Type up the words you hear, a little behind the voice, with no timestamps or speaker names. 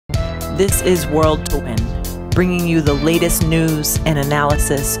This is World to Win, bringing you the latest news and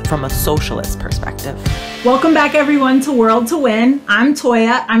analysis from a socialist perspective. Welcome back, everyone, to World to Win. I'm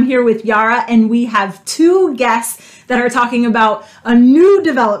Toya. I'm here with Yaara, and we have two guests that are talking about a new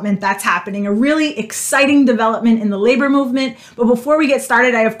development that's happening, a really exciting development in the labor movement. But before we get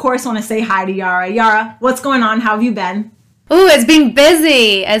started, I, of course, want to say hi to Yaara. Yaara, what's going on? How have you been? Oh, it's been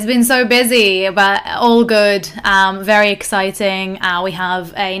busy. It's been so busy, but all good. Very exciting. We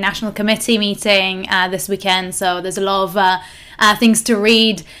have a national committee meeting this weekend, so there's a lot of things to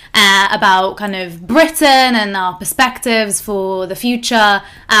read about kind of Britain and our perspectives for the future,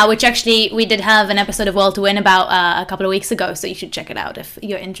 which actually we did have an episode of World to Win about a couple of weeks ago, so you should check it out if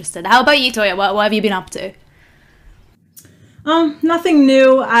you're interested. How about you, Toya? What have you been up to? Nothing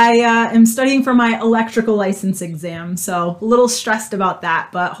new. I am studying for my electrical license exam, so a little stressed about that,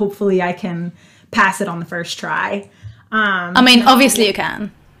 but hopefully I can pass it on the first try. Obviously you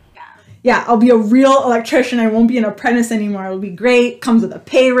can. Yeah, I'll be a real electrician. I won't be an apprentice anymore. It'll be great. Comes with a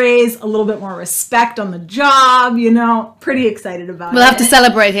pay raise, a little bit more respect on the job, pretty excited about it. We'll have to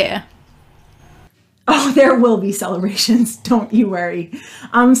celebrate here. Oh, there will be celebrations. Don't you worry.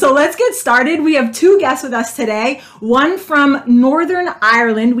 So let's get started. We have two guests with us today. One from Northern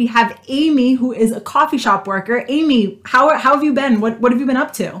Ireland. We have Amy, who is a coffee shop worker. Amy, how have you been? What have you been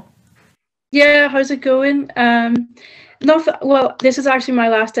up to? Yeah, how's it going? Well, this is actually my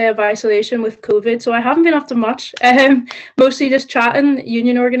last day of isolation with COVID, so I haven't been up to much. Mostly just chatting,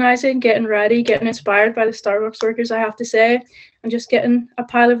 union organising, getting ready, getting inspired by the Starbucks workers, I have to say, and just getting a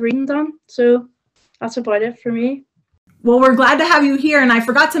pile of reading done. So that's about it for me. Well, we're glad to have you here. And I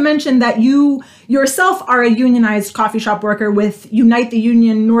forgot to mention that you yourself are a unionized coffee shop worker with Unite the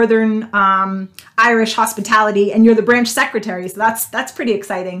Union Northern Irish Hospitality, and you're the branch secretary. So that's pretty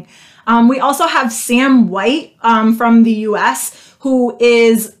exciting. We also have Sam White from the US, who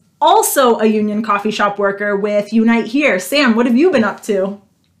is also a union coffee shop worker with Unite here. Sam, what have you been up to?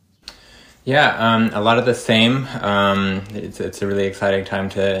 Yeah, a lot of the same. It's a really exciting time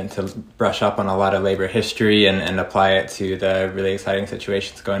to brush up on a lot of labor history and apply it to the really exciting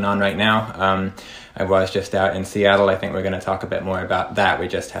situations going on right now. I was just out in Seattle. I think we're going to talk a bit more about that. We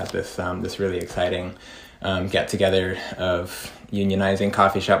just had this really exciting get together of unionizing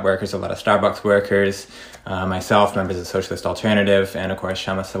coffee shop workers, a lot of Starbucks workers, myself, members of Socialist Alternative, and of course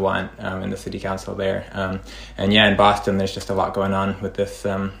Shama Sawant in the city council there. And yeah, in Boston, there's just a lot going on with this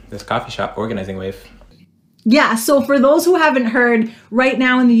coffee shop organizing wave. Yeah, so for those who haven't heard, right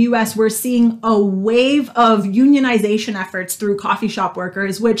now in the US, we're seeing a wave of unionization efforts through coffee shop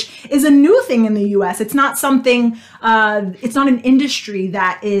workers, which is a new thing in the US. It's not something, it's not an industry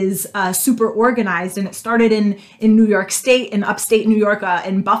that is super organized. And it started in New York State, in upstate New York,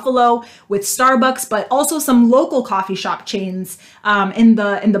 in Buffalo with Starbucks, but also some local coffee shop chains in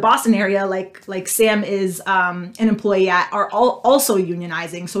the Boston area, like Sam is an employee at, are also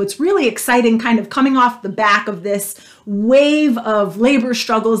unionizing. So it's really exciting, kind of coming off the back of this wave of labor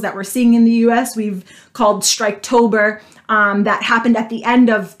struggles that we're seeing in the US. We've called Striketober, that happened at the end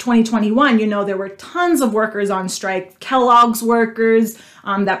of 2021. There were tons of workers on strike, Kellogg's workers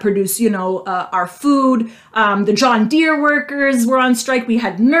that produce, our food. The John Deere workers were on strike. We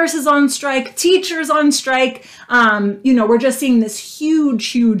had nurses on strike, teachers on strike. We're just seeing this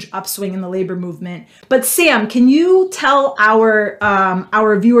huge upswing in the labor movement. But Sam, can you tell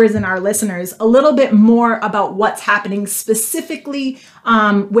our viewers and our listeners a little bit more about what's happening specifically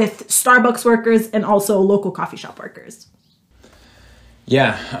with Starbucks workers and also local coffee shop workers?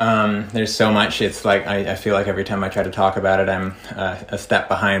 Yeah, there's so much. It's like I feel like every time I try to talk about it, I'm a step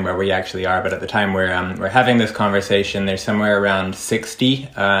behind where we actually are. But at the time we're having this conversation, there's somewhere around 60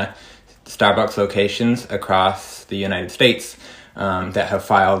 Starbucks locations across the United States that have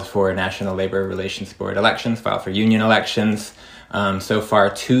filed for National Labor Relations Board elections, filed for union elections. So far,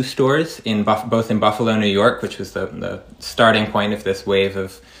 2 stores both in Buffalo, New York, which was the starting point of this wave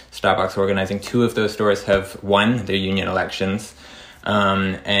of Starbucks organizing. 2 of those stores have won their union elections.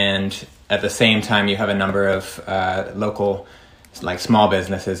 And at the same time, you have a number of local, like small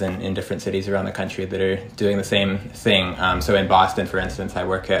businesses in different cities around the country that are doing the same thing. So in Boston, for instance, I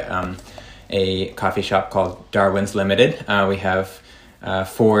work at a coffee shop called Darwin's Limited. We have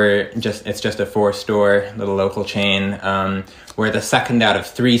it's just a 4-store little local chain. We're the second out of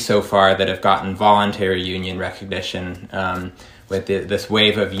 3 so far that have gotten voluntary union recognition with this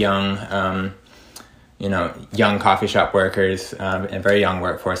wave of young coffee shop workers, a very young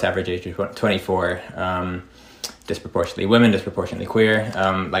workforce, average age of 24, disproportionately women, disproportionately queer,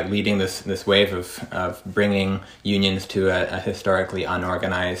 like leading this wave of bringing unions to a historically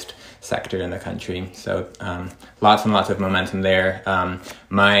unorganized sector in the country. So lots and lots of momentum there.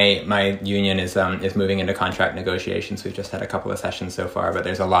 My union is moving into contract negotiations. We've just had a couple of sessions so far, but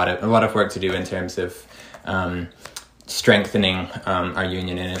there's a lot of work to do in terms of strengthening our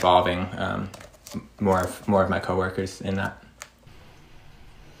union and involving more of my coworkers in that.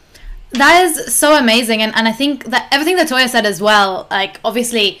 That is so amazing, and I think that everything that Toya said as well, like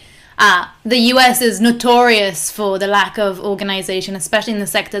obviously the US is notorious for the lack of organization, especially in the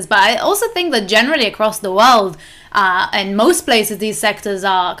sectors, but I also think that generally across the world, in most places, these sectors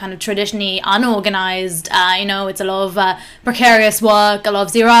are kind of traditionally unorganized. It's a lot of precarious work, a lot of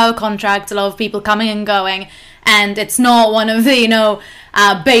zero-hour contracts, a lot of people coming and going, and it's not one of the,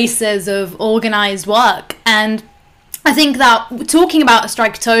 bases of organized work. And I think that talking about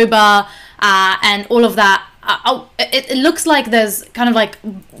Striketober and all of that, it looks like there's kind of like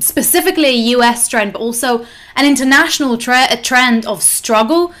specifically a US trend, but also an international trend of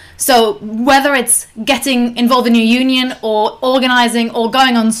struggle. So whether it's getting involved in a union or organizing or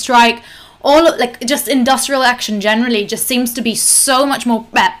going on strike, all like just industrial action generally just seems to be so much more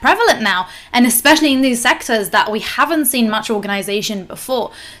prevalent now, and especially in these sectors that we haven't seen much organization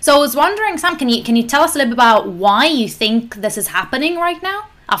before. So I was wondering, Sam, can you tell us a little bit about why you think this is happening right now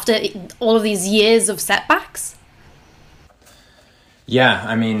after all of these years of setbacks? Yeah,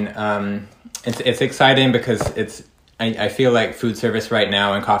 I mean, it's exciting because I feel like food service right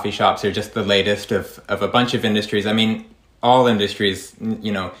now and coffee shops are just the latest of a bunch of industries. I mean, all industries,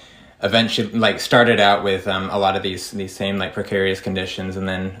 eventually like started out with a lot of these same like precarious conditions and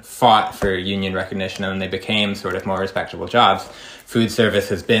then fought for union recognition, and they became sort of more respectable jobs. Food service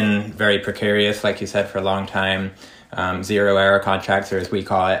has been very precarious, like you said, for a long time. 0-hour contracts, or as we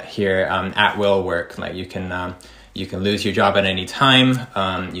call it here, at will work. Like you can lose your job at any time.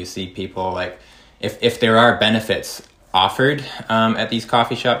 You see people like if there are benefits offered at these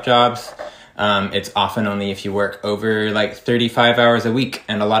coffee shop jobs, it's often only if you work over like 35 hours a week,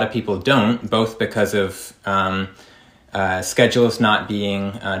 and a lot of people don't, both because of schedules not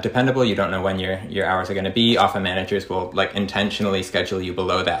being dependable. You don't know when your hours are going to be. Often managers will like intentionally schedule you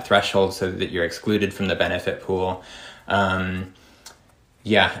below that threshold so that you're excluded from the benefit pool. And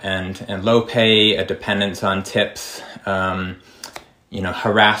low pay, a dependence on tips,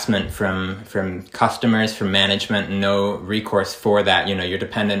 harassment from customers, from management, no recourse for that. You're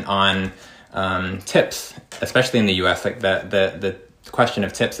dependent on tips, especially in the US. Like the question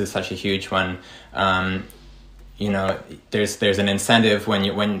of tips is such a huge one. There's an incentive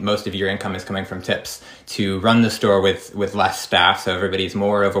when most of your income is coming from tips to run the store with less staff, so everybody's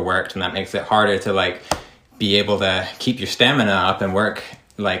more overworked, and that makes it harder to like be able to keep your stamina up and work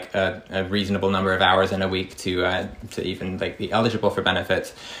like a reasonable number of hours in a week to even like be eligible for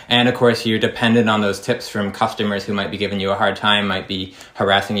benefits. And of course you're dependent on those tips from customers who might be giving you a hard time, might be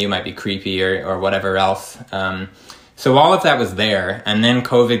harassing you, might be creepy or whatever else. So all of that was there, and then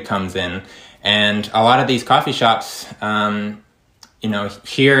COVID comes in, and a lot of these coffee shops,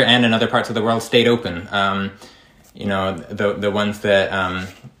 here and in other parts of the world, stayed open. The ones that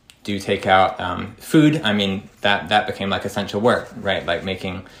do take out food, I mean, that became like essential work, right? Like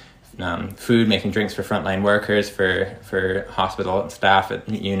making food, making drinks for frontline workers, for hospital staff,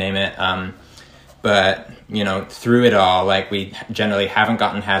 you name it. But, through it all, like we generally haven't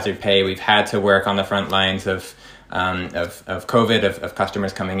gotten hazard pay. We've had to work on the front lines of COVID, of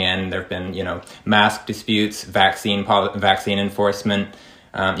customers coming in. There have been, mask disputes, vaccine enforcement,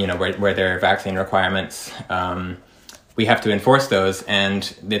 where there are vaccine requirements. We have to enforce those,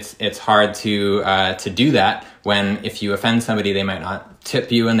 and it's hard to do that when if you offend somebody, they might not tip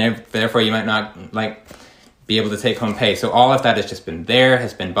you, and therefore you might not like be able to take home pay. So all of that has just been there,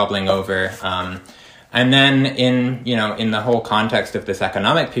 has been bubbling over, and then in the whole context of this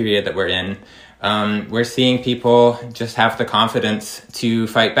economic period that we're in, we're seeing people just have the confidence to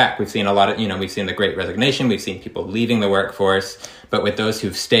fight back. We've seen a lot of, we've seen the Great Resignation, we've seen people leaving the workforce, but with those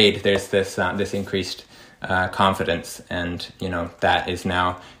who've stayed, there's this increased confidence, and that is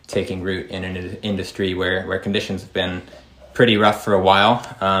now taking root in an industry where conditions have been pretty rough for a while.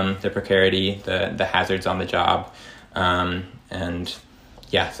 The precarity, the hazards on the job, and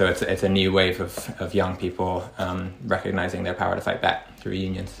so it's a new wave of young people recognizing their power to fight back through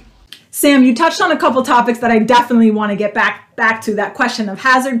unions. Sam, you touched on a couple topics that I definitely want to get back to. That question of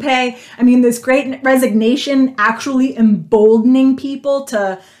hazard pay. I mean, this Great Resignation actually emboldening people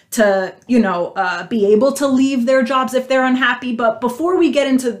to be able to leave their jobs if they're unhappy. But before we get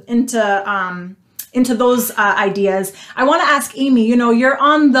into those ideas, I want to ask Amy, you're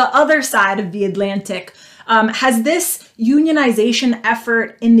on the other side of the Atlantic. Has this unionization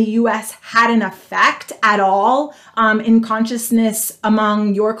effort in the US had an effect at all in consciousness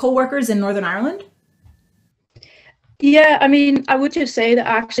among your co-workers in Northern Ireland? Yeah, I mean, I would just say that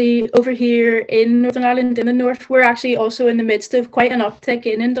actually over here in Northern Ireland, in the north, we're actually also in the midst of quite an uptick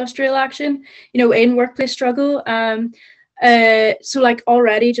in industrial action, in workplace struggle. So like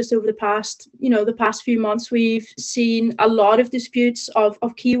already just over the past few months, we've seen a lot of disputes of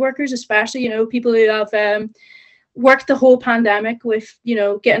key workers, especially, people who have worked the whole pandemic with,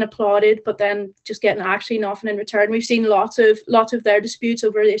 getting applauded, but then just getting actually nothing in return. We've seen lots of their disputes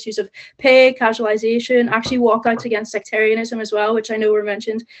over the issues of pay, casualization, actually walkouts against sectarianism as well, which I know were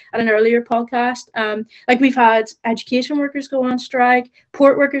mentioned at an earlier podcast. Like we've had education workers go on strike,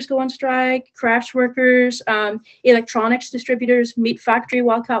 port workers go on strike, crafts workers, electronics distributors, meat factory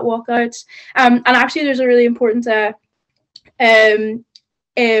walkouts. And actually there's a really important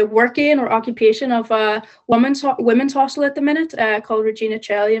working or occupation of a women's hostel at the minute called Regina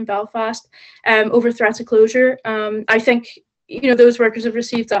Celli in Belfast over threats of closure. I think those workers have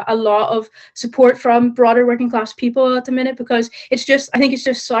received a lot of support from broader working class people at the minute, because I think it's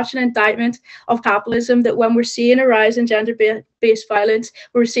just such an indictment of capitalism that when we're seeing a rise in gender-based violence,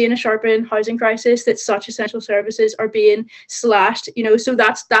 we're seeing a sharpened housing crisis, that such essential services are being slashed, so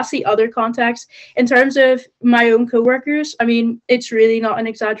that's the other context. In terms of my own co-workers, I mean, it's really not an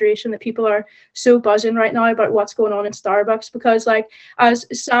exaggeration that people are so buzzing right now about what's going on in Starbucks, because like, as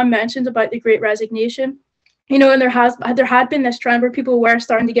Sam mentioned about the Great Resignation, and there had been this trend where people were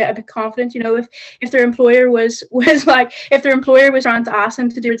starting to get a bit confident, if their employer was trying to ask them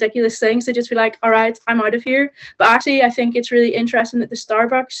to do ridiculous things, they'd just be like, all right, I'm out of here. But actually, I think it's really interesting that the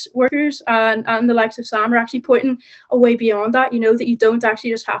Starbucks workers and the likes of Sam are actually pointing a way beyond that, that you don't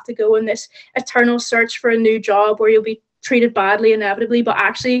actually just have to go in this eternal search for a new job where you'll be treated badly inevitably, but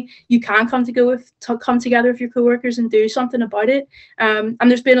actually you can come together with your coworkers and do something about it. And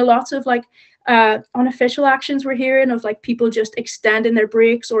there's been a lot of like unofficial actions we're hearing of like people just extending their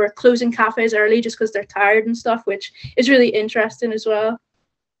breaks or closing cafes early just because they're tired and stuff, which is really interesting as well.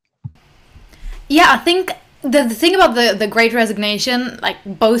 Yeah, I think the thing about the Great Resignation, like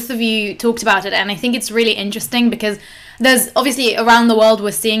both of you talked about it, and I think it's really interesting because there's obviously around the world,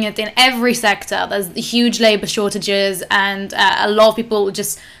 we're seeing it in every sector. There's huge labor shortages, and a lot of people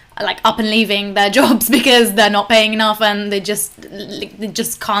just like up and leaving their jobs because they're not paying enough and they just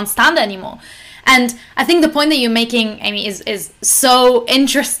can't stand it anymore. And I think the point that you're making, Amy, is so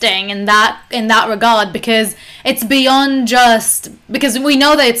interesting in that regard, because it's beyond just, because we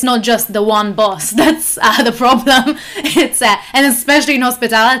know that it's not just the one boss that's the problem. It's and especially in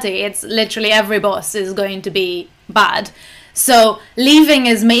hospitality, it's literally every boss is going to be bad. So leaving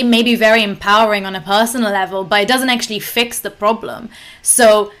is maybe very empowering on a personal level, but it doesn't actually fix the problem.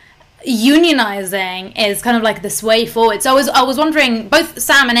 So unionizing is kind of like this way forward. So I was wondering, both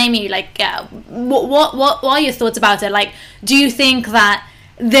Sam and Amy, like, what are your thoughts about it? Like, do you think that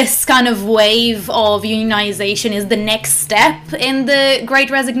this kind of wave of unionization is the next step in the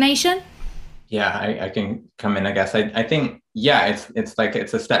Great Resignation? Yeah, I can come in, I guess. I think, yeah, it's like,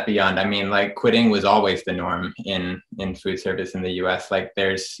 it's a step beyond. I mean, like, quitting was always the norm in food service in the US. Like,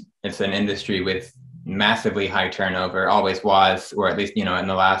 it's an industry with massively high turnover, always was, or at least, in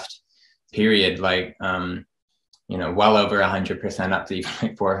the last period, like, well over 100%, up to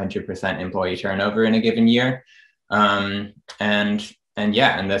like 400% employee turnover in a given year. And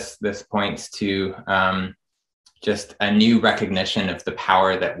this points to just a new recognition of the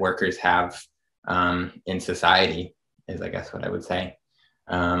power that workers have in society, is I guess what I would say.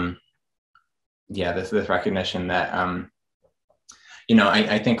 This recognition that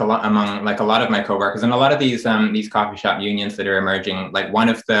I think a lot among like a lot of my coworkers and a lot of these coffee shop unions that are emerging, like one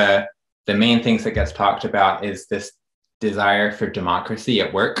of the main things that gets talked about is this desire for democracy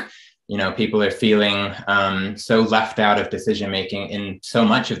at work. People are feeling so left out of decision making in so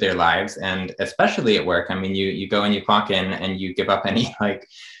much of their lives, and especially at work. I mean, you go and you clock in and you give up any like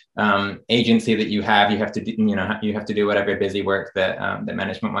agency that you have. You have to do whatever busy work that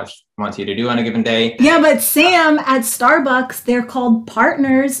management wants you to do on a given day. Yeah, but Sam, at Starbucks, they're called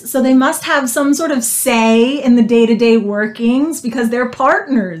partners, so they must have some sort of say in the day-to-day workings because they're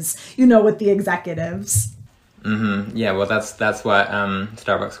partners, with the executives. Mm-hmm. Yeah, well, that's what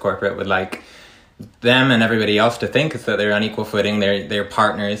Starbucks corporate would like them and everybody else to think, is that they're on equal footing, they're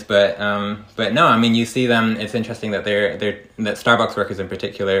partners, but no, I mean, you see them. It's interesting that that Starbucks workers in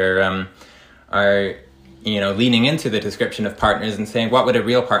particular are leaning into the description of partners and saying, what would a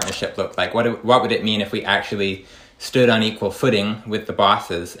real partnership look like? What would it mean if we actually stood on equal footing with the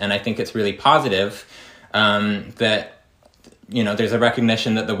bosses? And I think it's really positive that there's a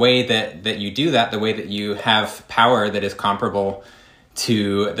recognition that the way that you do that, the way that you have power that is comparable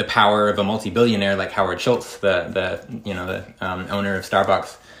to the power of a multi-billionaire like Howard Schultz, the owner of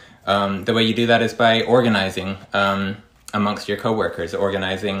Starbucks, the way you do that is by organizing amongst your coworkers,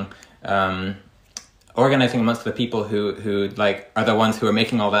 organizing amongst the people who like are the ones who are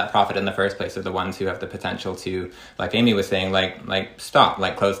making all that profit in the first place, are the ones who have the potential to, like Amy was saying, like stop,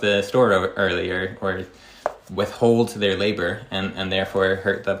 like close the store early or withhold their labor and therefore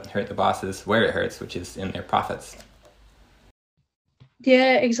hurt the bosses where it hurts, which is in their profits.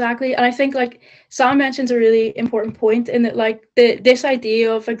 Yeah, exactly. And I think like Sam mentions a really important point in that, like this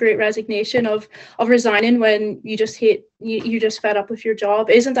idea of a great resignation, of resigning when you just hate, you're just fed up with your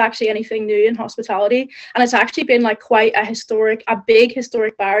job, isn't actually anything new in hospitality. And it's actually been like quite a big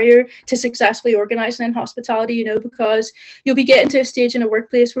historic barrier to successfully organizing in hospitality, because you'll be getting to a stage in a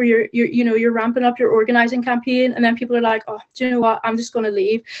workplace where you're ramping up your organizing campaign, and then people are like, oh, do you know what? I'm just going to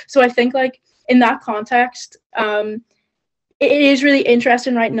leave. So I think like in that context, it is really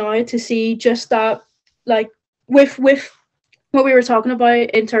interesting right now to see just that, like with what we were talking about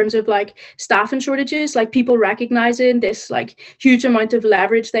in terms of like staffing shortages, like people recognizing this like huge amount of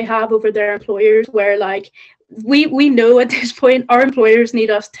leverage they have over their employers, where like we know at this point our employers need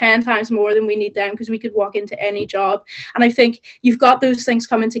us 10 times more than we need them, because we could walk into any job. And I think you've got those things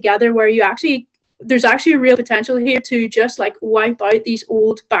coming together where there's actually a real potential here to just like wipe out these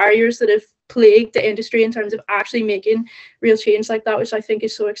old barriers that have plagued the industry in terms of actually making real change like that, which I think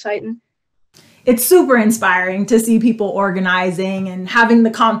is so exciting. It's super inspiring to see people organizing and having the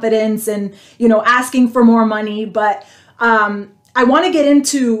confidence and, asking for more money. But I want to get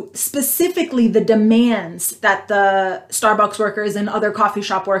into specifically the demands that the Starbucks workers and other coffee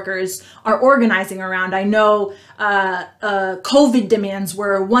shop workers are organizing around. I know COVID demands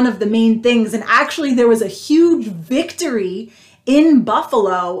were one of the main things. And actually, there was a huge victory in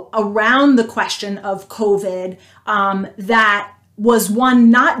Buffalo around the question of COVID that was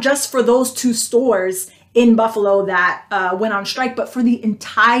won not just for those 2 stores in Buffalo that went on strike, but for the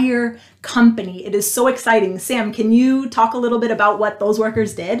entire company. It is so exciting. Sam, can you talk a little bit about what those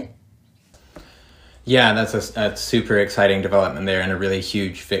workers did? Yeah, that's a super exciting development there, and a really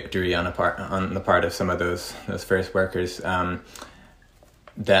huge victory on the part of some of those first workers. So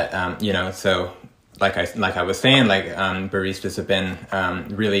like I was saying, baristas have been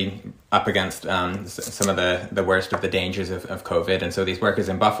really up against some of the worst of the dangers of COVID. And so these workers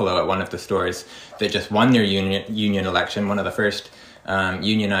in Buffalo at one of the stores that just won their union election, one of the first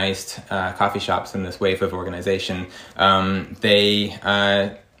unionized coffee shops in this wave of organization,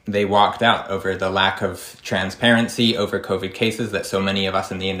 they walked out over the lack of transparency over COVID cases that so many of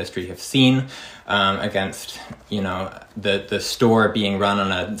us in the industry have seen, against, the store being run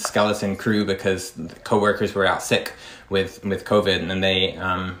on a skeleton crew because coworkers were out sick with COVID. And then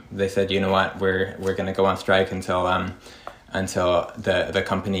they said, you know what, we're going to go on strike until the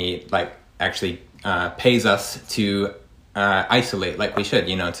company actually pays us to isolate like we should,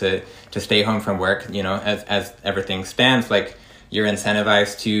 to stay home from work, as everything stands, you're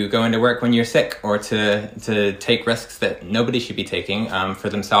incentivized to go into work when you're sick, or to take risks that nobody should be taking for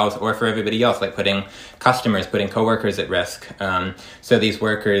themselves or for everybody else, like putting coworkers at risk. So these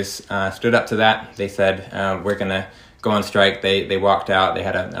workers stood up to that. They said, we're going to go on strike. They walked out. They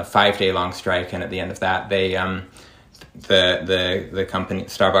had a 5-day long strike. And at the end of that, they the company,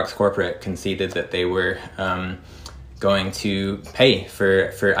 Starbucks corporate, conceded that they were going to pay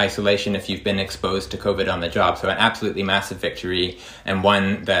for isolation if you've been exposed to COVID on the job. So an absolutely massive victory, and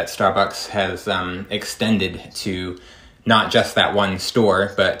one that Starbucks has extended to not just that one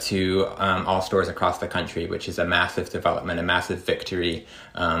store, but to all stores across the country, which is a massive development, a massive victory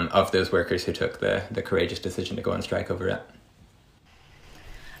of those workers who took the courageous decision to go on strike over it.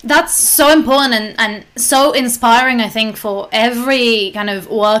 That's so important and so inspiring, I think, for every kind of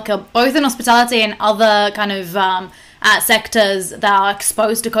worker, both in hospitality and other kind of sectors that are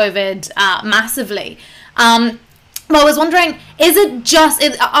exposed to COVID massively. But I was wondering, are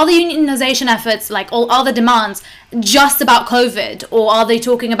the unionization efforts, like all other demands, just about COVID, or are they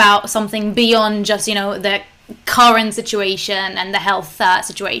talking about something beyond just, the current situation and the health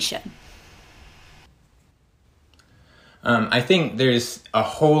situation? I think there's a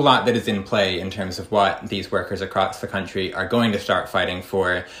whole lot that is in play in terms of what these workers across the country are going to start fighting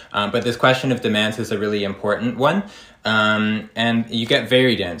for. But this question of demands is a really important one. And you get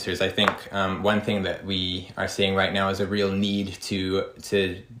varied answers. I think one thing that we are seeing right now is a real need to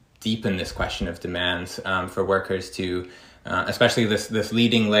deepen this question of demands for workers to, especially this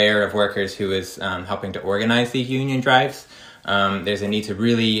leading layer of workers who is helping to organize these union drives. there's a need to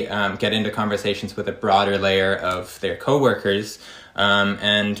really get into conversations with a broader layer of their coworkers,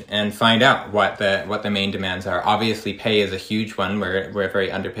 and find out what the main demands are. Obviously, pay is a huge one. We're a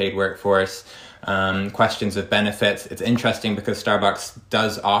very underpaid workforce. Questions of benefits. It's interesting because Starbucks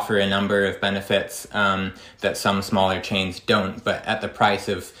does offer a number of benefits that some smaller chains don't, but at the price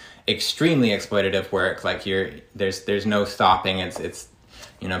of extremely exploitative work. Like there's no stopping. It's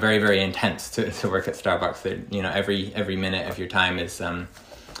very, very intense to work at Starbucks. Every minute of your time is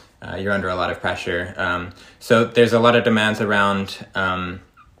you're under a lot of pressure. So there's a lot of demands around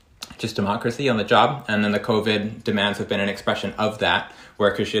just democracy on the job, and then the COVID demands have been an expression of that.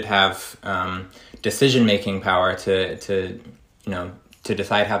 Workers should have decision-making power to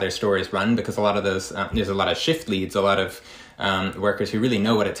decide how their store is run, because a lot of those there's a lot of shift leads, a lot of workers who really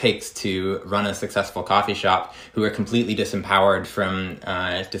know what it takes to run a successful coffee shop, who are completely disempowered from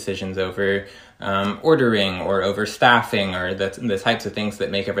decisions over ordering or over staffing or the types of things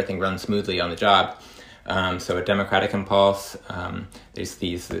that make everything run smoothly on the job. So a democratic impulse, there's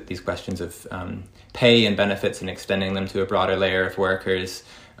these questions of pay and benefits and extending them to a broader layer of workers.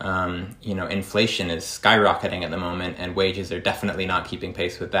 Inflation is skyrocketing at the moment, and wages are definitely not keeping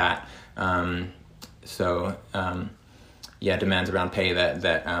pace with that. Demands around pay that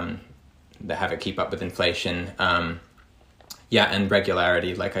have it keep up with inflation. And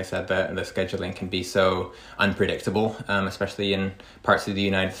regularity. Like I said, the scheduling can be so unpredictable, especially in parts of the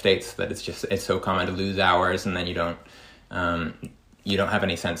United States, that it's so common to lose hours, and then you don't have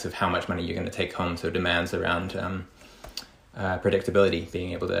any sense of how much money you're going to take home. So demands around predictability,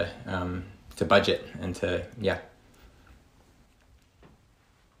 being able to budget and to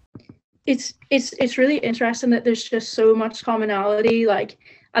It's really interesting that there's just so much commonality, like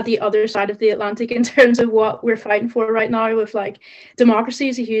at the other side of the Atlantic, in terms of what we're fighting for right now. With like democracy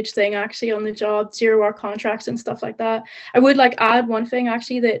is a huge thing actually on the job, 0-hour contracts and stuff like that. I would like add one thing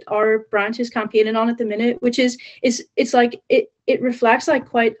actually that our branch is campaigning on at the minute, which is like it reflects like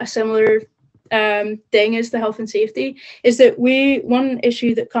quite a similar thing as the health and safety. Is that one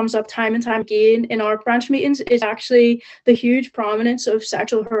issue that comes up time and time again in our branch meetings is actually the huge prominence of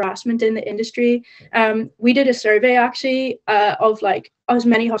sexual harassment in the industry. We did a survey actually of like as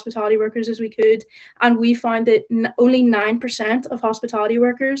many hospitality workers as we could, and we found that only 9% of hospitality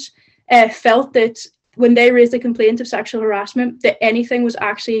workers felt that when they raised a complaint of sexual harassment, that anything was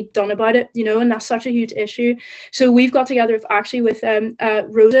actually done about it, and that's such a huge issue. So we've got together with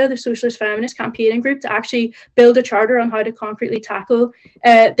Rosa, the Socialist Feminist campaigning group, to actually build a charter on how to concretely tackle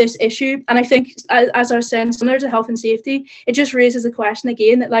this issue. And I think, as I was saying, similar to health and safety, it just raises the question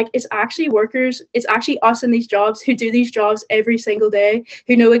again that like it's actually workers, it's actually us in these jobs who do these jobs every single day,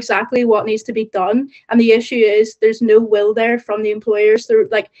 who know exactly what needs to be done. And the issue is there's no will there from the employers. They're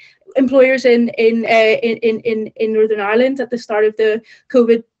like employers in Northern Ireland at the start of the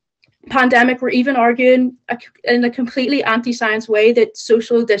COVID pandemic were even arguing in a completely anti-science way that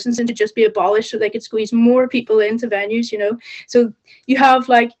social distancing should just be abolished so they could squeeze more people into venues, So you have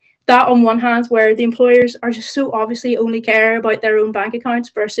like that on one hand, where the employers are just so obviously only care about their own bank accounts,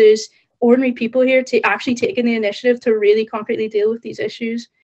 versus ordinary people here to actually taking the initiative to really concretely deal with these issues.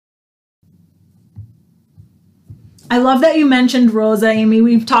 I love that you mentioned Rosa, Amy.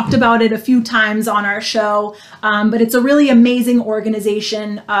 We've talked about it a few times on our show, but it's a really amazing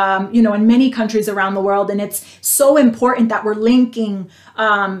organization, in many countries around the world. And it's so important that we're linking,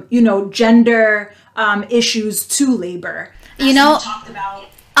 gender issues to labor. Talked about.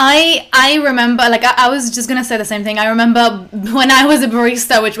 I remember, like, I was just going to say the same thing. I remember when I was a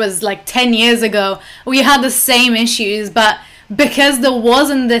barista, which was like 10 years ago, we had the same issues, but because there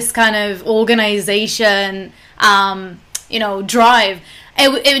wasn't this kind of organization drive,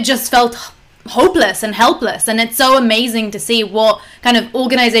 it just felt hopeless and helpless. And it's so amazing to see what kind of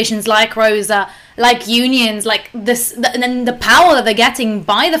organizations like Rosa, like unions, like this, and then the power that they're getting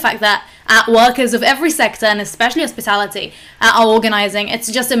by the fact that workers of every sector, and especially hospitality, are organizing.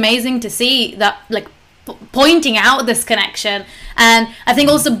 It's just amazing to see that, like, pointing out this connection. And I think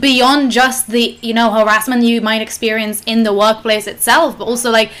also beyond just the harassment you might experience in the workplace itself, but also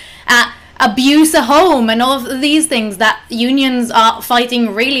like abuse at home and all of these things, that unions are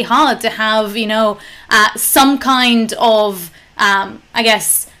fighting really hard to have some kind of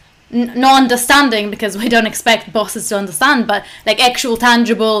not understanding, because we don't expect bosses to understand, but like actual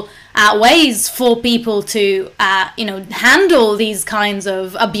tangible ways for people to handle these kinds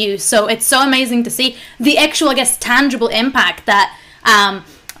of abuse. So it's so amazing to see the actual tangible impact that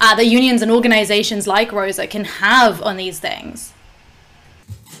the unions and organizations like Rosa can have on these things.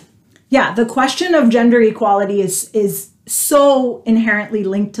 Yeah, the question of gender equality is so inherently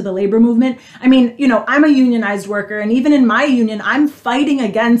linked to the labor movement. I mean, you know, I'm a unionized worker, and even in my union, I'm fighting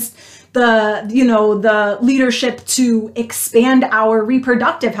against the, you know, the leadership to expand our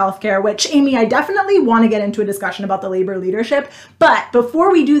reproductive health care, which, Amy, I definitely want to get into a discussion about the labor leadership. But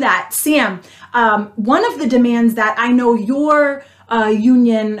before we do that, Sam, one of the demands that I know your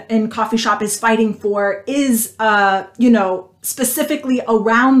union and coffee shop is fighting for is, you know, specifically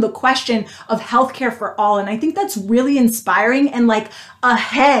around the question of healthcare for all. And I think that's really inspiring and like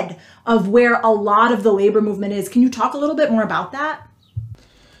ahead of where a lot of the labor movement is. Can you talk a little bit more about that?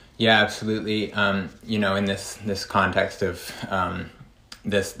 Yeah, absolutely. You know, in this context of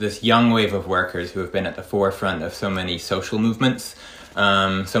this young wave of workers who have been at the forefront of so many social movements,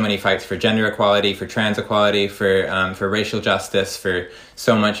 so many fights for gender equality, for trans equality, for racial justice, for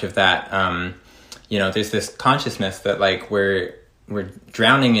so much of that. You know, there's this consciousness that like we're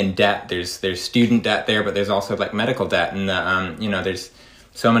drowning in debt. There's student debt there, but there's also like medical debt, and you know, there's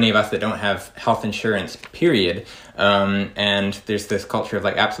so many of us that don't have health insurance, period. And there's this culture of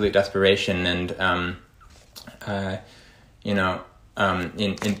like absolute desperation, and you know,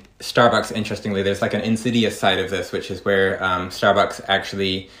 in Starbucks, interestingly, there's like an insidious side of this, which is where Starbucks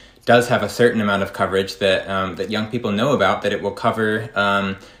actually does have a certain amount of coverage that that young people know about, that it will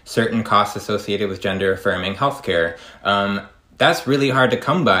cover certain costs associated with gender affirming healthcare. That's really hard to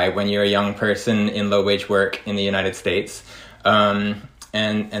come by when you're a young person in low wage work in the United States.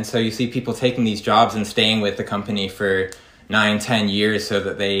 And so you see people taking these jobs and staying with the company for 9-10 years so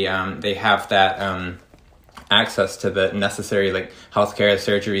that they have that access to the necessary like healthcare,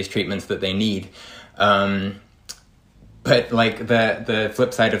 surgeries, treatments that they need. But like the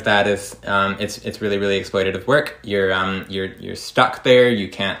flip side of that is it's really, really exploitative work. You're stuck there. You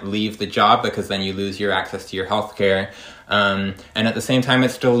can't leave the job because then you lose your access to your healthcare. And at the same time,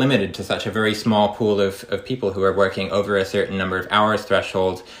 it's still limited to such a very small pool of people who are working over a certain number of hours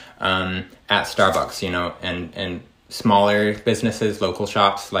threshold at Starbucks, you know, and smaller businesses, local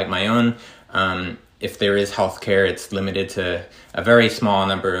shops like my own. If there is healthcare, it's limited to a very small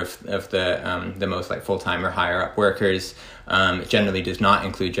number of the most like full-time or higher up workers. It generally does not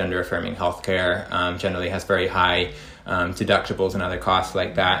include gender affirming healthcare, generally has very high deductibles and other costs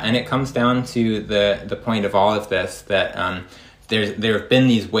like that. And it comes down to the point of all of this, that there have been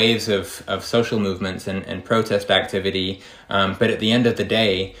these waves of social movements and protest activity, but at the end of the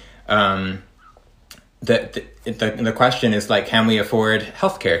day, the question is like, can we afford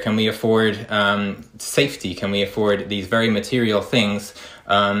healthcare? Can we afford safety? Can we afford these very material things?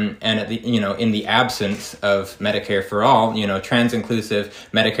 And at the, you know, in the absence of Medicare for all, you know, trans inclusive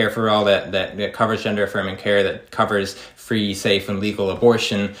Medicare for all that covers gender affirming care, that covers free, safe, and legal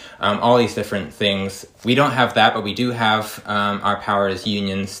abortion, all these different things. We don't have that, but we do have our power as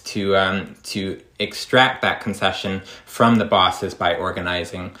unions to extract that concession from the bosses by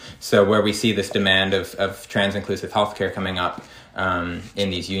organizing. So where we see this demand of trans-inclusive healthcare coming up in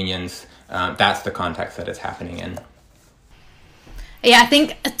these unions, that's the context that it's happening in. Yeah, I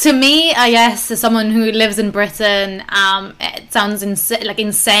think to me, I guess, as someone who lives in Britain, it sounds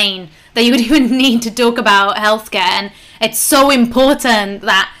insane that you would even need to talk about healthcare. And it's so important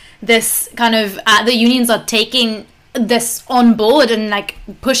that this kind of, the unions are taking this on board and like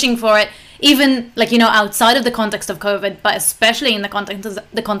pushing for it, even like, you know, outside of the context of COVID, but especially in the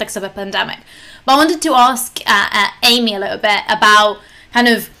context of a pandemic. But I wanted to ask Amy a little bit about kind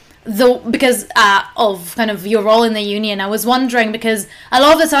of because of kind of your role in the union. I was wondering, because a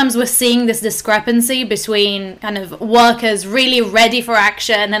lot of the times we're seeing this discrepancy between kind of workers really ready for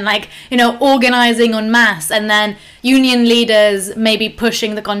action and like, you know, organizing en masse, and then union leaders maybe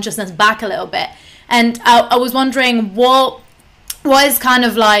pushing the consciousness back a little bit. And I was wondering what is kind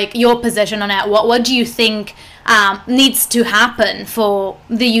of like your position on it? What do you think needs to happen for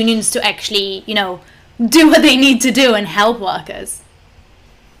the unions to actually, you know, do what they need to do and help workers?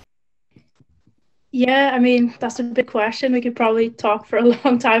 Yeah, I mean, that's a big question. We could probably talk for a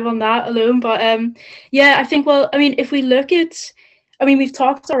long time on that alone. But yeah, I think, well, I mean, if we look at, I mean, we've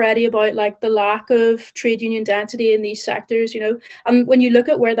talked already about like the lack of trade union density in these sectors, you know, and when you look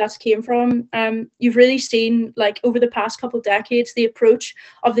at where that's came from, you've really seen like over the past couple of decades, the approach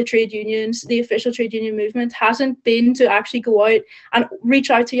of the trade unions, the official trade union movement hasn't been to actually go out and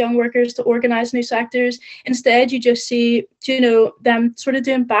reach out to young workers to organize new sectors. Instead, you just see, you know, them sort of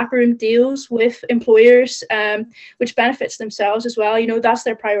doing backroom deals with employers, which benefits themselves as well. You know, that's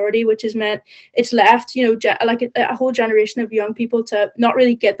their priority, which has meant it's left, you know, like a whole generation of young people to not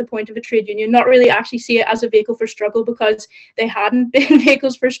really get the point of a trade union, not really actually see it as a vehicle for struggle, because they hadn't been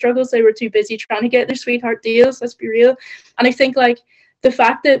vehicles for struggles. They were too busy trying to get their sweetheart deals, let's be real. And I think like the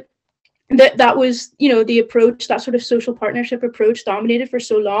fact that that was, you know, the approach, that sort of social partnership approach dominated for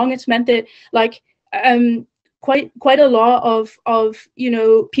so long. It's meant that, like, quite a lot of you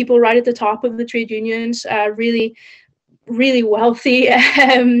know, people right at the top of the trade unions, really wealthy,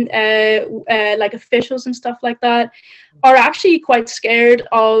 like officials and stuff like that, are actually quite scared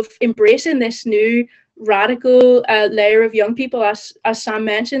of embracing this new radical layer of young people, as Sam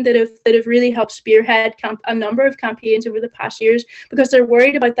mentioned, that have really helped spearhead a number of campaigns over the past years, because they're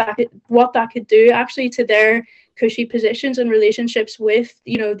worried about what that could do actually to their cushy positions and relationships with,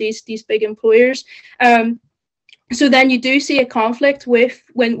 you know, these big employers. So then you do see a conflict with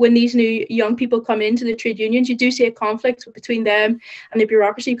when these new young people come into the trade unions. You do see a conflict between them and the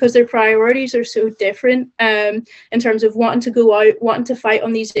bureaucracy, because their priorities are so different, in terms of wanting to go out, wanting to fight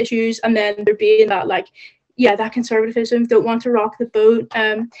on these issues, and then there being that, like, yeah, that conservatism, don't want to rock the boat.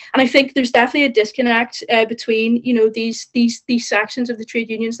 And I think there's definitely a disconnect between, you know, these sections of the trade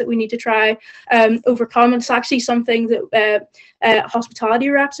unions that we need to try overcome. And it's actually something that hospitality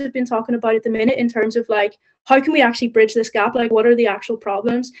reps have been talking about at the minute, in terms of, like, how can we actually bridge this gap? Like, what are the actual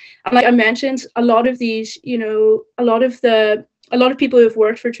problems? And like I mentioned, a lot of these, you know, a lot of people who have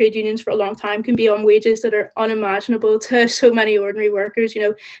worked for trade unions for a long time can be on wages that are unimaginable to so many ordinary workers, you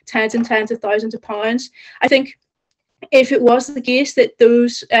know, tens and tens of thousands of pounds. I think if it was the case that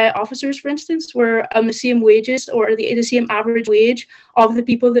those officers, for instance, were on the same wages or the same average wage of the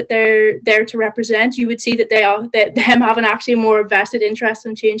people that they're there to represent, you would see that them having actually a more vested interest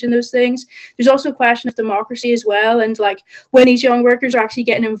in changing those things. There's also a question of democracy as well, and like when these young workers are actually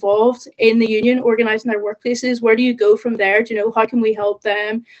getting involved in the union, organising their workplaces, where do you go from there? Do you know, how can we help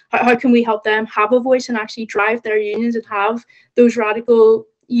them? How can we help them have a voice and actually drive their unions and have those radical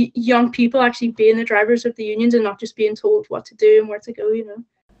young people actually being the drivers of the unions and not just being told what to do and where to go, you know?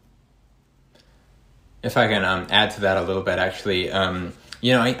 If I can add to that a little bit, actually,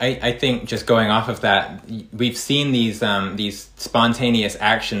 you know, I think just going off of that, we've seen these spontaneous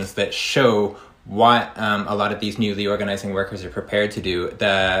actions that show what a lot of these newly organizing workers are prepared to do.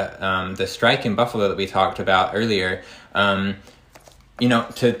 The strike in Buffalo that we talked about earlier, you know,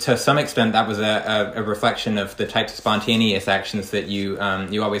 to some extent, that was a reflection of the types of spontaneous actions that you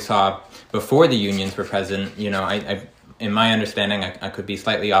always saw before the unions were present. You know, I in my understanding, I could be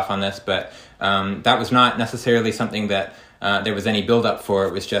slightly off on this, but that was not necessarily something that there was any build-up for.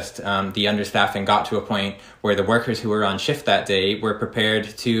 It was just the understaffing got to a point where the workers who were on shift that day were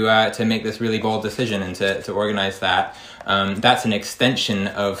prepared to make this really bold decision and to organize that. That's an extension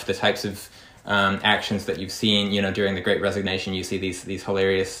of the types of actions that you've seen, you know, during the Great Resignation. You see these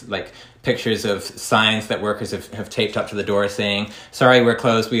hilarious, like, pictures of signs that workers have taped up to the door saying, "Sorry, we're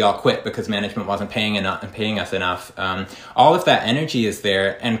closed, we all quit because management wasn't paying us enough." All of that energy is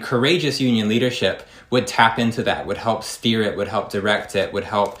there, and courageous union leadership would tap into that, would help steer it, would help direct it, would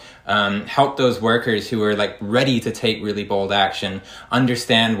help those workers who are like ready to take really bold action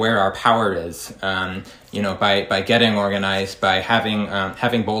understand where our power is. You know, by getting organized, by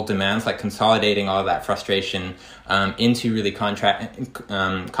having bold demands, like consolidating all of that frustration into really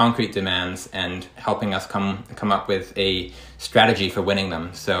concrete demands and helping us come up with a strategy for winning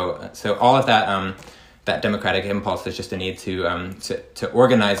them. So all of that that democratic impulse, there's just a need to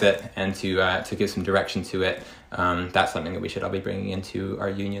organize it and to give some direction to it. That's something that we should all be bringing into our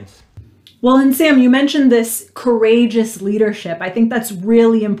unions. Well, and Sam, you mentioned this courageous leadership. I think that's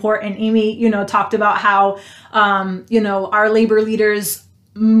really important. Amy, you know, talked about how, you know, our labor leaders,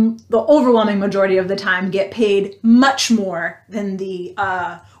 the overwhelming majority of the time, get paid much more than the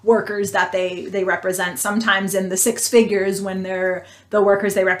workers that they represent, sometimes in the six figures when the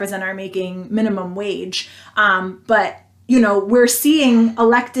workers they represent are making minimum wage. But, you know, we're seeing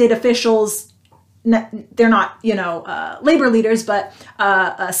elected officials, they're not, you know, labor leaders, but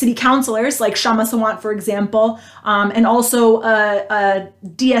city councilors like Shama Sawant, for example, and also a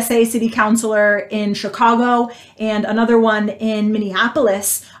DSA city councilor in Chicago and another one in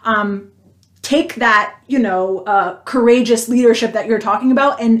Minneapolis, take that, you know, courageous leadership that you're talking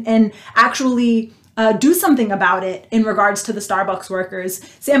about and actually do something about it in regards to the Starbucks workers.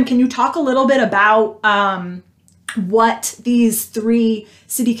 Sam, can you talk a little bit about what these three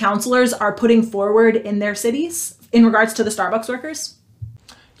city councilors are putting forward in their cities in regards to the Starbucks workers?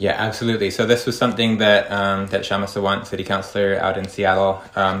 Yeah, absolutely. So this was something that that Shama Sawant, city councilor out in Seattle,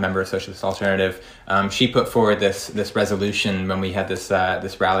 member of Socialist Alternative, she put forward this resolution when we had this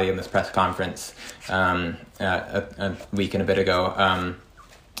rally and this press conference a week and a bit ago,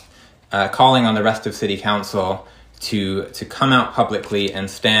 calling on the rest of city council to come out publicly and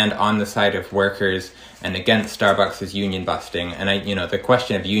stand on the side of workers and against Starbucks' union busting. And the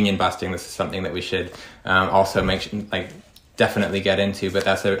question of union busting, this is something that we should also definitely get into, but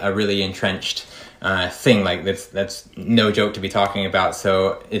that's a really entrenched thing. Like that's no joke to be talking about.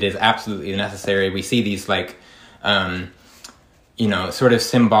 So it is absolutely necessary. We see these like sort of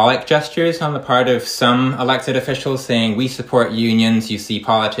symbolic gestures on the part of some elected officials saying we support unions. You see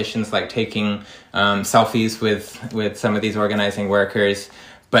politicians like taking selfies with some of these organizing workers,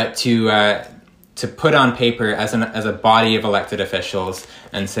 but to put on paper as a body of elected officials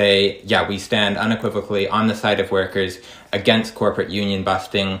and say, yeah, we stand unequivocally on the side of workers against corporate union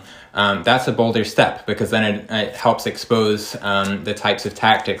busting, that's a bolder step, because then it helps expose the types of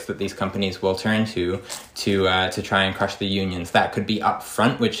tactics that these companies will turn to try and crush the unions. That could be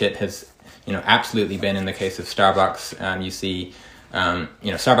upfront, which it has absolutely been in the case of Starbucks. You see,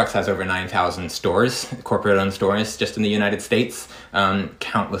 Starbucks has over 9,000 stores, corporate-owned stores, just in the United States,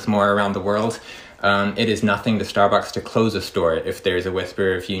 countless more around the world. It is nothing to Starbucks to close a store if there's a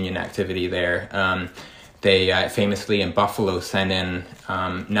whisper of union activity there. They famously in Buffalo sent in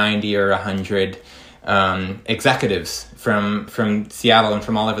 90 or 100 executives from Seattle and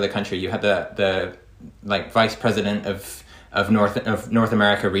from all over the country. You had the vice president of North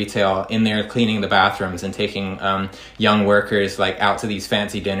America retail in there cleaning the bathrooms and taking young workers out to these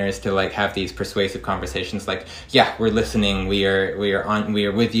fancy dinners to have these persuasive conversations like, yeah, we're listening, we are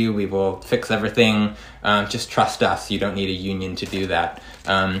with you, we will fix everything, just trust us, you don't need a union to do that.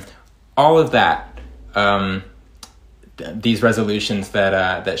 All of that, these resolutions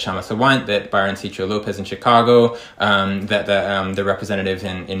that Shamasa want, that Byron Citro Lopez in Chicago, that the representative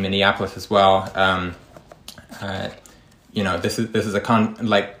in Minneapolis as well, this is a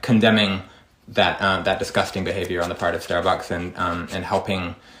condemning that disgusting behavior on the part of Starbucks and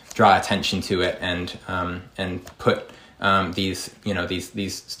helping draw attention to it and put these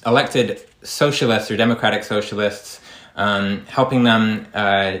elected socialists or democratic socialists, helping them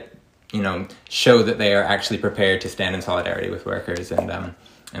show that they are actually prepared to stand in solidarity with workers and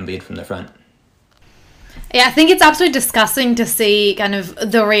lead from the front. Yeah, I think it's absolutely disgusting to see kind of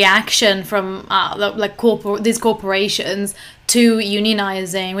the reaction from these corporations to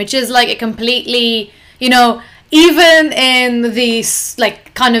unionizing, which is a completely, even in these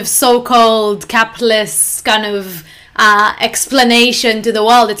kind of so-called capitalist kind of explanation to the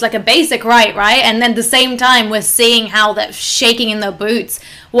world, it's a basic right? And then at the same time, we're seeing how they're shaking in their boots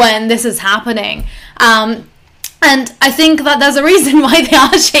when this is happening. And I think that there's a reason why they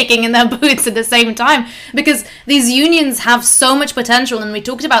are shaking in their boots at the same time, because these unions have so much potential, and we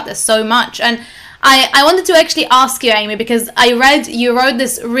talked about this so much. And I wanted to actually ask you, Amy, because I read you wrote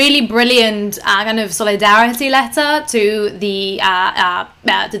this really brilliant kind of solidarity letter to the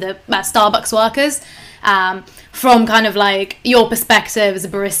Starbucks workers from kind of your perspective as a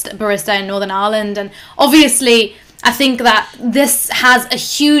barista in Northern Ireland. And obviously, I think that this has a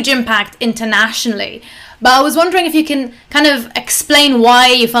huge impact internationally. But I was wondering if you can kind of explain why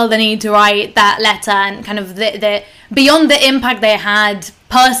you felt the need to write that letter, and kind of the beyond the impact they had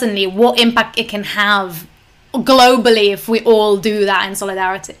personally, what impact it can have globally if we all do that in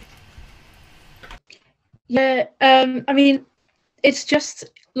solidarity. Yeah, I mean, it's just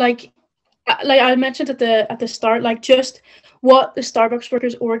like I mentioned at the start, just what the Starbucks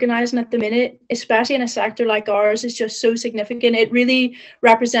workers organising at the minute, especially in a sector like ours, is just so significant. It really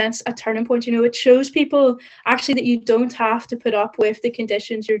represents a turning point. It shows people actually that you don't have to put up with the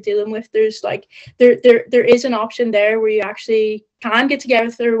conditions you're dealing with. There's there is an option there where you actually can get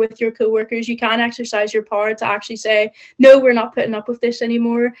together with your co-workers. You can exercise your power to actually say, no, we're not putting up with this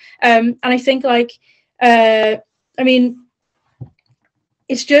anymore. And I think I mean,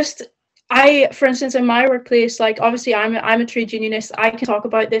 it's just, for instance, in my workplace, obviously I'm a trade unionist. I can talk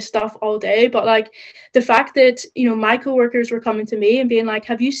about this stuff all day, but the fact that, my coworkers were coming to me and being like,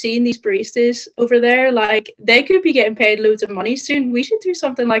 have you seen these baristas over there? They could be getting paid loads of money soon. We should do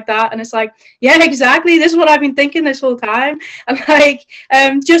something like that. And it's yeah, exactly. This is what I've been thinking this whole time. And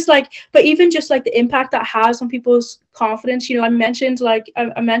but even just the impact that has on people's confidence. I mentioned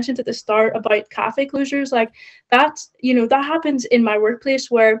at the start about cafe closures, that that happens in my workplace,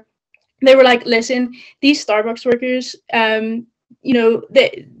 where they were listen, these Starbucks workers, they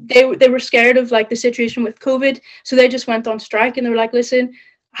were scared of the situation with COVID, so they just went on strike, and they were listen,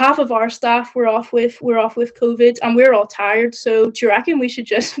 half of our staff were off with COVID, and we're all tired. So do you reckon we should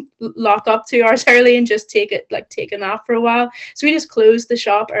just lock up 2 hours early and just take a nap for a while? So we just closed the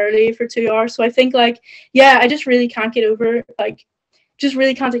shop early for 2 hours. So I think yeah, I just really can't get over just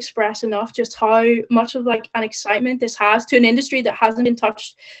really can't express enough just how much of like an excitement this has to an industry that hasn't been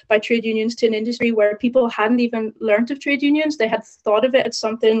touched by trade unions, to an industry where people hadn't even learnt of trade unions. They had thought of it as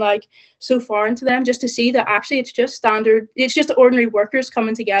something like so foreign to them, just to see that actually it's just ordinary workers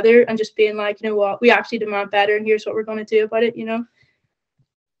coming together and just being like, you know what, we actually demand better and here's what we're going to do about it, you know.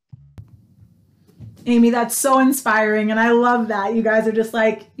 Amy, that's so inspiring, and I love that you guys are just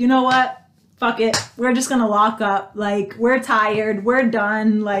like, you know what? Fuck it. We're just going to lock up. Like, we're tired. We're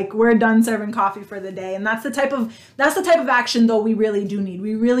done. Like, we're done serving coffee for the day. And that's the type of action, though, we really do need.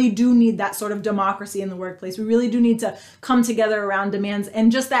 We really do need that sort of democracy in the workplace. We really do need to come together around demands.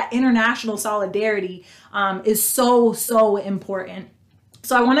 And just that international solidarity is so, so important.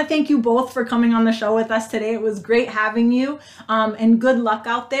 So I want to thank you both for coming on the show with us today. It was great having you, and good luck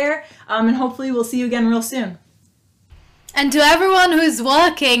out there. And hopefully we'll see you again real soon. And to everyone who's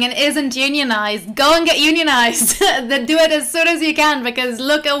working and isn't unionized, go and get unionized. Do it as soon as you can, because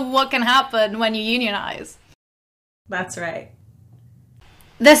look at what can happen when you unionize. That's right.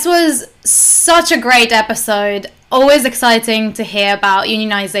 This was such a great episode. Always exciting to hear about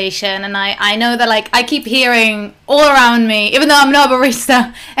unionization. And I know that, like, I keep hearing all around me, even though I'm not a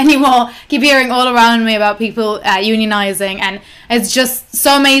barista anymore, keep hearing all around me about people unionizing. And it's just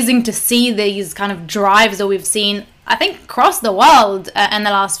so amazing to see these kind of drives that we've seen, I think, across the world in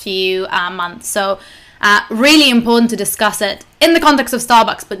the last few months. So really important to discuss it in the context of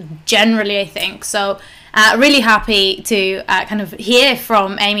Starbucks, but generally, I think. So really happy to kind of hear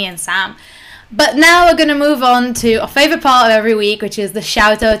from Amy and Sam. But now we're going to move on to our favorite part of every week, which is the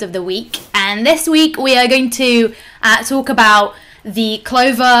shout out of the week. And this week we are going to talk about the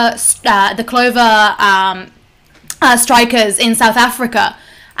Clover strikers in South Africa.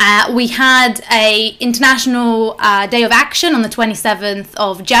 We had a international day of action on the 27th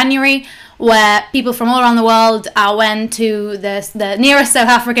of January, where people from all around the world went to the nearest South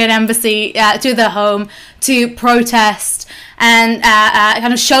African embassy to their home to protest and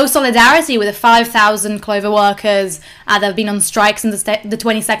kind of show solidarity with the 5,000 Clover workers that have been on strike since the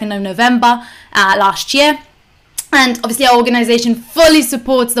 22nd of November last year. And obviously our organization fully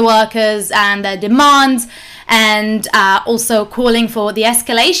supports the workers and their demands, and also calling for the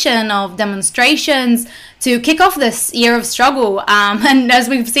escalation of demonstrations to kick off this year of struggle. And as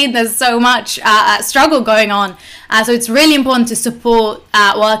we've seen, there's so much struggle going on. So it's really important to support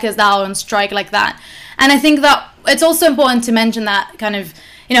workers that are on strike like that. And I think that it's also important to mention that kind of,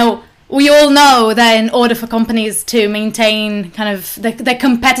 you know, we all know that in order for companies to maintain kind of their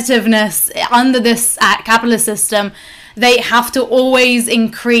competitiveness under this capitalist system, they have to always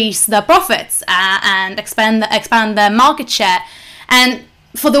increase their profits and expand their market share. And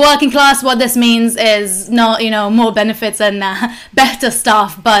for the working class, what this means is not, you know, more benefits and better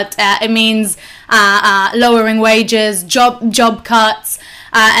stuff, but it means lowering wages, job cuts,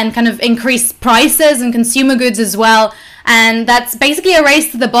 and kind of increased prices and consumer goods as well. And that's basically a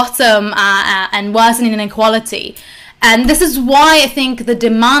race to the bottom and worsening inequality. And this is why I think the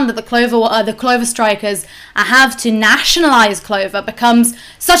demand that the Clover strikers have to nationalize Clover becomes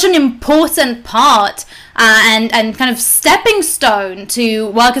such an important part and kind of stepping stone to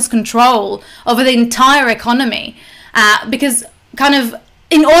workers' control over the entire economy. Because kind of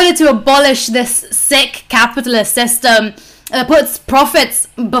in order to abolish this sick capitalist system that puts profits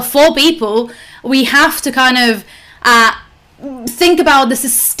before people, we have to kind of think about the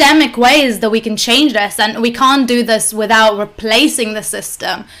systemic ways that we can change this, and we can't do this without replacing the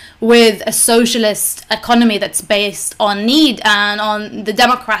system with a socialist economy that's based on need and on the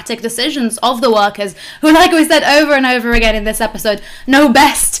democratic decisions of the workers, who, like we said over and over again in this episode, know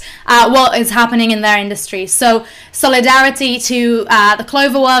best what is happening in their industry. So solidarity to the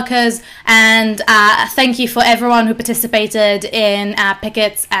Clover workers, and thank you for everyone who participated in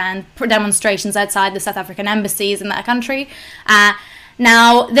pickets and demonstrations outside the South African embassies in that country.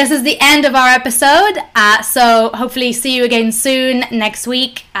 Now, this is the end of our episode, so hopefully see you again soon next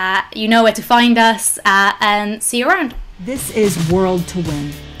week. You know where to find us, and see you around. This is World to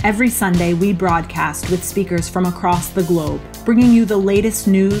Win. Every Sunday, we broadcast with speakers from across the globe, bringing you the latest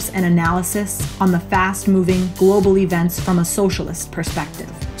news and analysis on the fast-moving global events from a socialist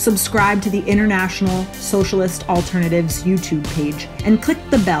perspective. Subscribe to the International Socialist Alternative's YouTube page and click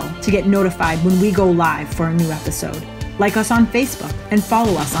the bell to get notified when we go live for a new episode. Like us on Facebook and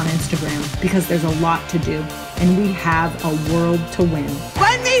follow us on Instagram, because there's a lot to do and we have a world to win.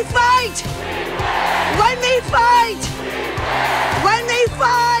 When we fight! When we fight! When we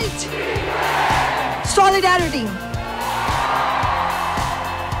fight! Solidarity!